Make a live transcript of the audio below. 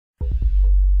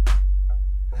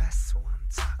That's what I'm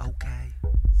talking about. Okay.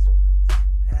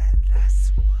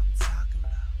 That's what I'm talking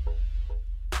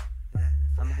about.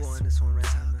 I'm going this one right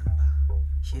now, man.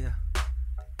 Yeah.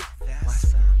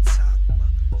 That's what I'm talking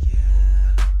about.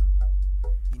 Yeah.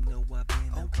 You know I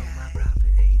been up on my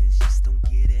profit. Haters just don't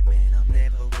get it, man. I'm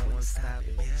never gonna stop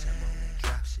it. Bitch, I'm on that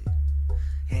drop shit.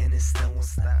 And it still won't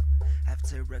stop.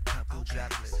 After a couple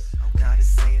droplets. Not the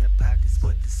same in pockets,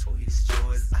 but the sweetest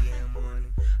joy is getting money.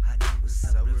 I knew it was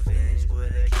some revenge,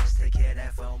 but I can't take care of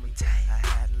that for me. I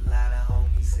had a lot of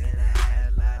homies and I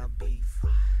had a lot of beef.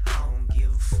 I don't give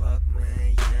a fuck,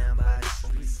 man. Yeah, I'm by the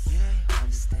streets.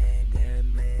 Understand that,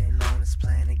 man. Longest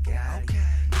planet got it.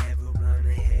 Never run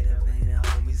ahead of any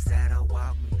homies that'll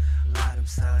walk me. A lot of them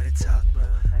started talking, bro.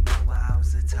 I know I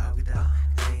was a talker, though.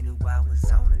 They knew I was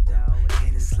on it, though.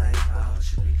 And it's like, oh,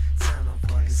 should be tell them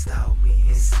fucking stop me.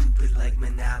 And stupid like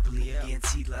Monopoly.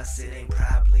 Guaranteed loss, it ain't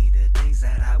probably the things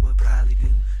that I would probably do.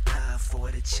 Not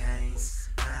for the chains,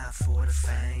 not for the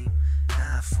fame,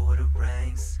 not for the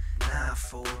rings, not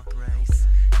for brains,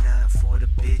 not for the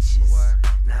bitches,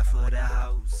 not for the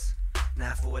hoes,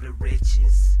 not for the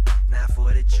riches, not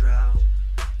for the draw,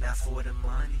 not for the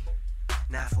money,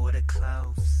 not for the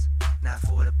clothes, not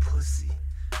for the pussy,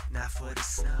 not for the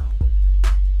snow.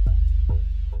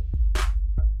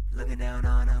 Looking down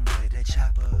on him with a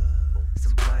chopper.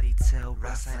 Somebody tell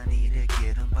Ross I need to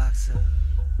get him boxer.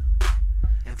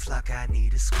 And Flock I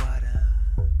need a squatter.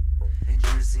 And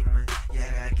Jersey man, yeah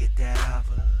I gotta get that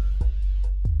offer.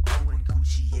 Oh and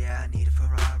Gucci, yeah I need a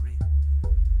Ferrari.